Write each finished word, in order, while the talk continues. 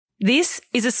This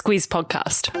is a Squiz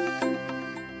podcast.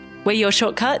 We're your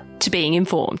shortcut to being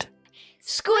informed.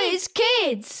 Squiz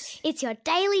Kids! It's your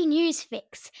daily news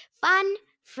fix. Fun,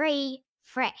 free,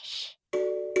 fresh.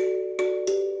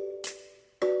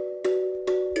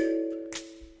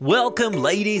 Welcome,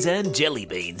 ladies and jelly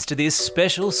beans, to this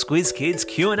special Squiz Kids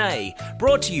Q&A,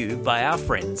 brought to you by our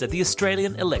friends at the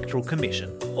Australian Electoral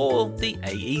Commission, or the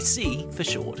AEC for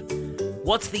short.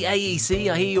 What's the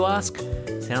AEC, I hear you ask?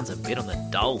 Sounds a bit on the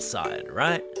dull side,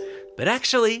 right? But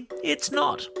actually, it's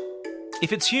not.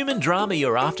 If it's human drama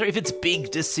you're after, if it's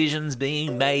big decisions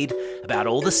being made about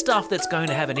all the stuff that's going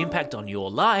to have an impact on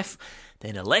your life,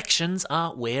 then elections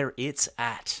are where it's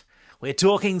at. We're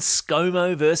talking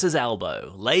ScoMo versus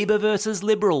Albo, Labor versus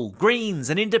Liberal, Greens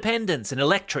and Independents and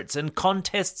electorates and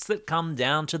contests that come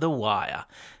down to the wire.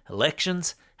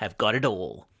 Elections have got it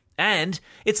all. And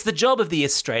it's the job of the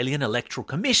Australian Electoral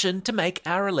Commission to make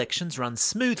our elections run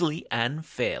smoothly and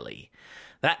fairly.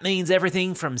 That means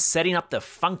everything from setting up the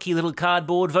funky little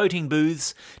cardboard voting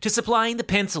booths to supplying the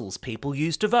pencils people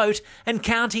use to vote and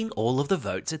counting all of the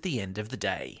votes at the end of the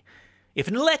day. If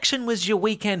an election was your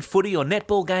weekend footy or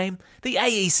netball game, the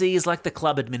AEC is like the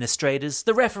club administrators,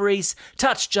 the referees,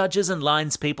 touch judges and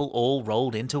lines people all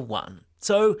rolled into one.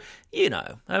 So,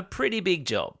 a pretty big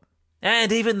job.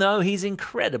 And even though he's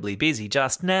incredibly busy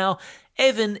just now,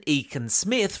 Evan Eakin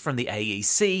Smith from the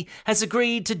AEC has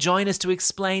agreed to join us to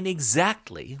explain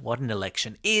exactly what an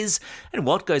election is and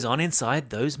what goes on inside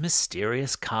those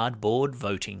mysterious cardboard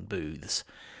voting booths.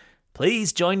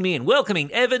 Please join me in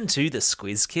welcoming Evan to the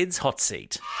Squiz Kids hot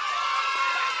seat.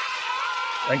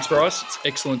 Thanks, Bryce. It's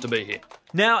excellent to be here.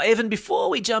 Now, Evan, before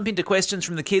we jump into questions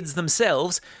from the kids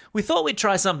themselves, we thought we'd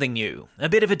try something new, a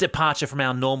bit of a departure from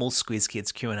our normal Squiz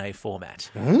Kids Q&A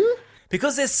format.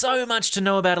 Because there's so much to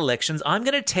know about elections, I'm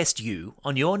going to test you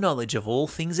on your knowledge of all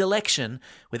things election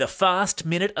with a fast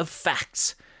minute of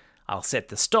facts. I'll set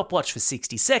the stopwatch for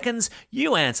 60 seconds.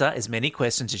 You answer as many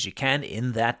questions as you can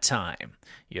in that time.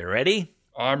 You ready?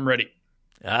 I'm ready.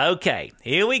 Okay,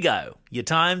 here we go. Your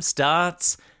time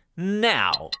starts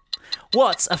now.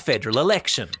 What's a federal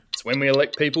election? It's when we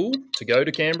elect people to go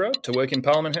to Canberra to work in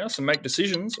Parliament House and make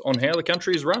decisions on how the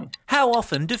country is run. How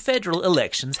often do federal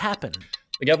elections happen?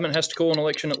 The government has to call an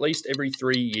election at least every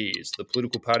 3 years. The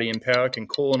political party in power can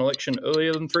call an election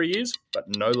earlier than 3 years, but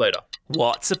no later.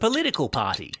 What's a political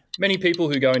party? Many people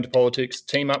who go into politics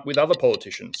team up with other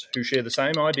politicians who share the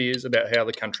same ideas about how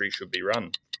the country should be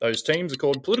run. Those teams are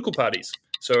called political parties.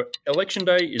 So election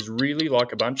day is really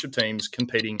like a bunch of teams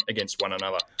competing against one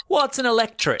another. What's an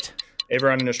electorate?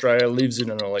 Everyone in Australia lives in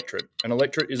an electorate. An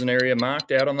electorate is an area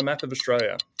marked out on the map of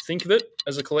Australia. Think of it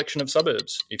as a collection of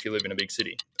suburbs if you live in a big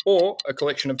city, or a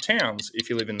collection of towns if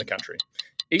you live in the country.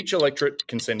 Each electorate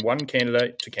can send one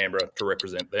candidate to Canberra to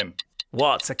represent them.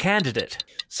 What's a candidate?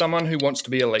 Someone who wants to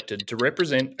be elected to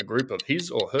represent a group of his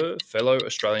or her fellow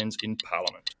Australians in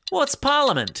Parliament. What's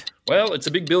Parliament? Well, it's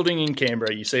a big building in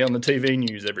Canberra you see on the TV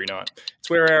news every night. It's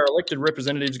where our elected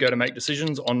representatives go to make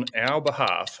decisions on our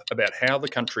behalf about how the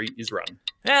country is run.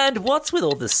 And what's with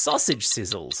all the sausage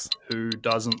sizzles? Who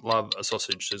doesn't love a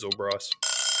sausage sizzle, Bryce?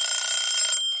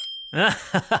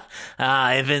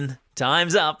 Evan,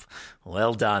 time's up.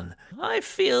 Well done. I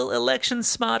feel election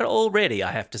smarter already,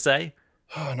 I have to say.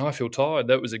 And I feel tired.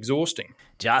 That was exhausting.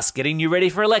 Just getting you ready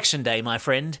for election day, my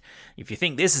friend. If you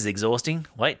think this is exhausting,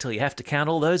 wait till you have to count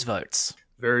all those votes.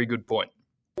 Very good point.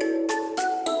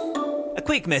 A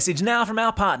quick message now from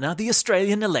our partner, the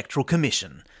Australian Electoral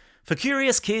Commission. For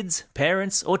curious kids,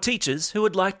 parents or teachers who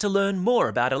would like to learn more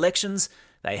about elections,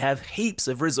 they have heaps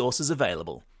of resources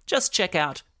available. Just check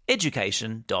out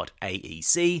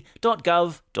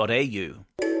education.aec.gov.au.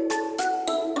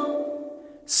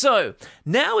 So,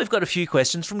 now we've got a few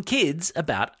questions from kids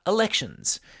about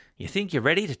elections. You think you're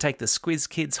ready to take the Squiz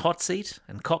Kids hot seat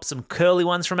and cop some curly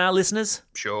ones from our listeners?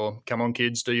 Sure. Come on,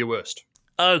 kids, do your worst.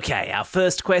 Okay, our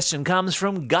first question comes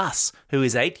from Gus, who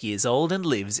is 8 years old and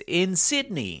lives in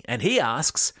Sydney. And he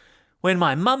asks, when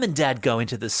my mum and dad go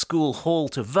into the school hall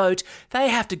to vote, they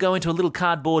have to go into a little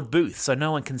cardboard booth so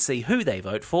no one can see who they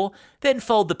vote for, then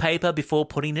fold the paper before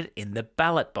putting it in the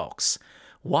ballot box.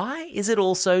 Why is it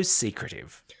all so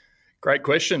secretive? Great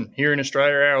question. Here in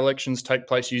Australia, our elections take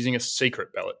place using a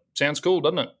secret ballot. Sounds cool,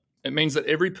 doesn't it? It means that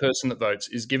every person that votes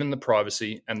is given the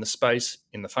privacy and the space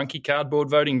in the funky cardboard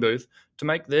voting booth to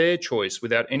make their choice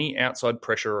without any outside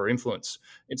pressure or influence.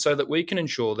 It's so that we can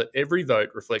ensure that every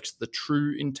vote reflects the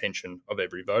true intention of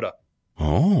every voter.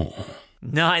 Oh.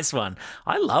 Nice one.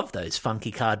 I love those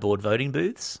funky cardboard voting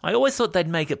booths. I always thought they'd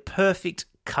make a perfect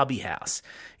cubby house.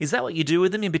 Is that what you do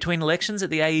with them in between elections at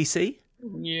the AEC?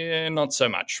 Yeah, not so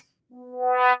much.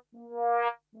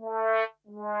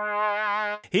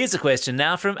 Here's a question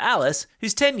now from Alice,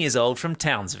 who's 10 years old from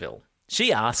Townsville.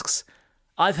 She asks,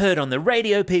 I've heard on the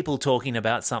radio people talking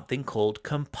about something called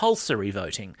compulsory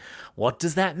voting. What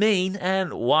does that mean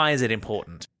and why is it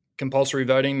important? Compulsory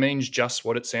voting means just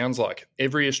what it sounds like.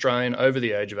 Every Australian over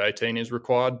the age of 18 is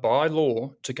required by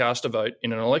law to cast a vote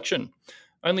in an election.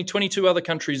 Only 22 other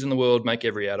countries in the world make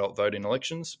every adult vote in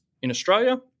elections. In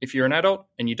Australia, if you're an adult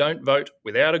and you don't vote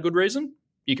without a good reason,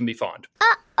 you can be fined.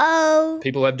 Uh-oh.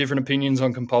 People have different opinions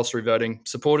on compulsory voting.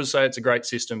 Supporters say it's a great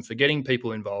system for getting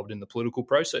people involved in the political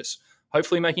process,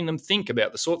 hopefully making them think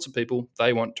about the sorts of people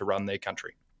they want to run their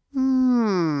country.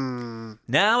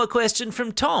 Now a question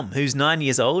from Tom, who's 9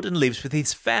 years old and lives with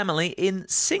his family in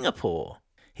Singapore.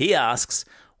 He asks,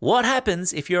 what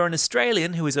happens if you're an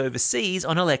Australian who is overseas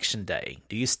on election day?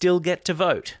 Do you still get to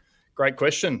vote? Great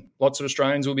question. Lots of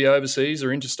Australians will be overseas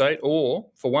or interstate or,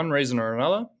 for one reason or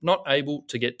another, not able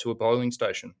to get to a polling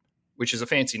station, which is a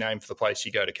fancy name for the place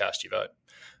you go to cast your vote.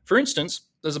 For instance,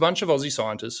 there's a bunch of Aussie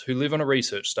scientists who live on a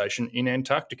research station in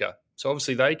Antarctica, so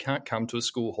obviously they can't come to a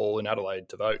school hall in Adelaide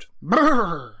to vote.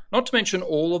 Brr. Not to mention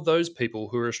all of those people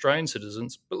who are Australian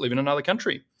citizens but live in another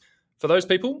country. For those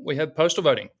people, we have postal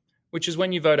voting, which is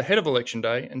when you vote ahead of election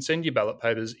day and send your ballot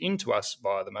papers in to us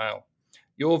via the mail.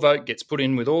 Your vote gets put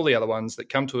in with all the other ones that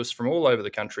come to us from all over the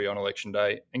country on election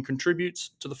day and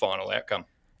contributes to the final outcome.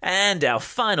 And our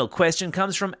final question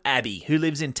comes from Abby, who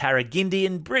lives in Tarragindi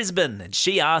in Brisbane, and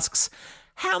she asks,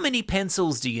 how many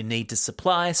pencils do you need to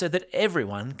supply so that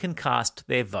everyone can cast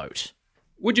their vote?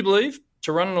 Would you believe,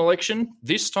 to run an election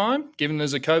this time, given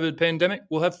there's a COVID pandemic,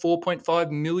 we'll have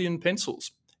 4.5 million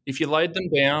pencils. If you laid them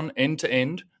down end to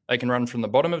end, they can run from the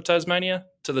bottom of Tasmania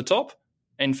to the top.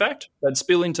 In fact, they'd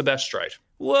spill into Bass Strait.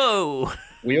 Whoa!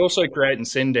 We also create and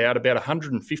send out about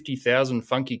 150,000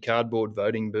 funky cardboard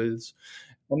voting booths.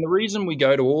 And the reason we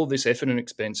go to all this effort and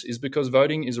expense is because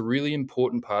voting is a really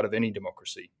important part of any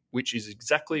democracy, which is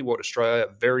exactly what Australia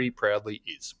very proudly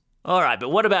is. All right, but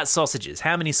what about sausages?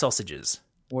 How many sausages?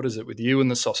 What is it with you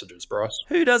and the sausages, Bryce?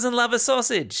 Who doesn't love a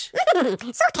sausage? So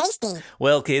tasty.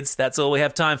 Well, kids, that's all we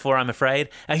have time for, I'm afraid.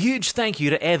 A huge thank you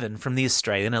to Evan from the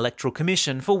Australian Electoral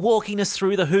Commission for walking us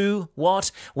through the who,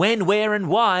 what, when, where and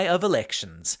why of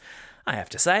elections. I have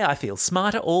to say, I feel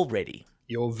smarter already.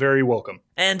 You're very welcome.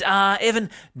 And, Evan,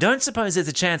 don't suppose there's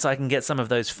a chance I can get some of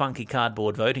those funky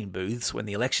cardboard voting booths when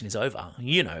the election is over?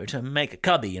 You know, to make a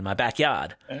cubby in my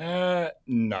backyard.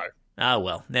 No. Ah,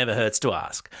 well, never hurts to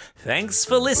ask. Thanks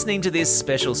for listening to this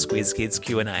special Squiz Kids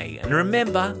Q&A. And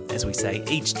remember, as we say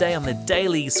each day on the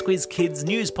daily Squiz Kids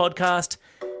news podcast,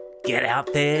 get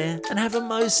out there and have a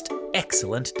most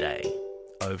excellent day.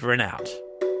 Over and out.